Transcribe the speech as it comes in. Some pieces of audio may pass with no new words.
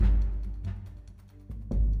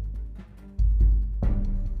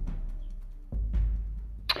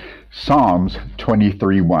Psalms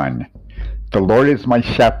 23:1. The Lord is my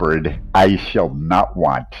shepherd, I shall not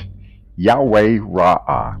want. Yahweh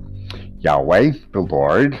Ra'ah. Yahweh, the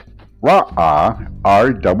Lord. Ra'ah,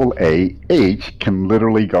 R-A-A-H, can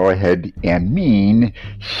literally go ahead and mean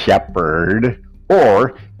shepherd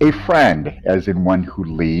or a friend, as in one who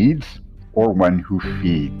leads or one who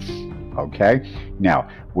feeds. Okay? Now,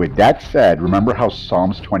 with that said, remember how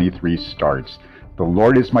Psalms 23 starts. The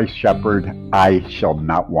Lord is my shepherd, I shall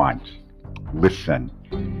not want. Listen.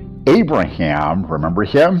 Abraham, remember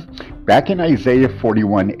him? Back in Isaiah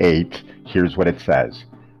 41:8, here's what it says.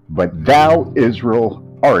 But thou, Israel,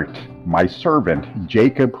 art my servant,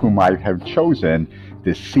 Jacob, whom I have chosen,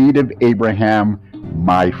 the seed of Abraham,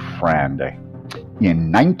 my friend.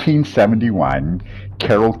 In 1971,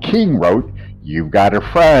 Carole King wrote, You've Got a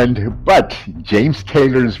Friend, but James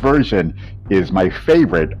Taylor's version is my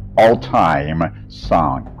favorite all-time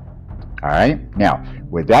song. All right? Now,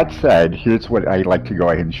 with that said, here's what I'd like to go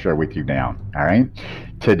ahead and share with you now. All right?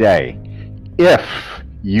 Today, if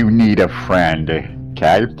you need a friend,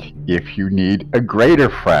 okay? If you need a greater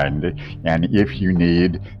friend, and if you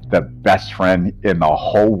need the best friend in the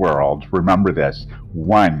whole world, remember this.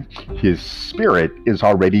 One, his spirit is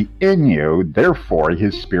already in you, therefore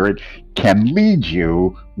his spirit can lead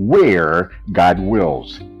you where God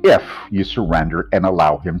wills, if you surrender and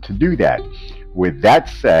allow him to do that. With that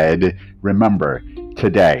said, remember,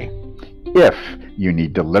 today, if you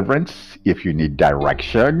need deliverance, if you need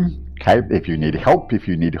direction, okay, if you need help, if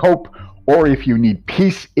you need hope, or if you need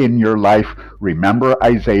peace in your life, remember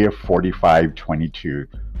Isaiah 45:22.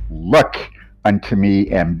 Look unto me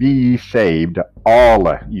and be ye saved,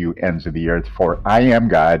 all you ends of the earth, for I am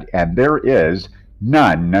God, and there is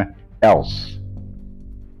none else.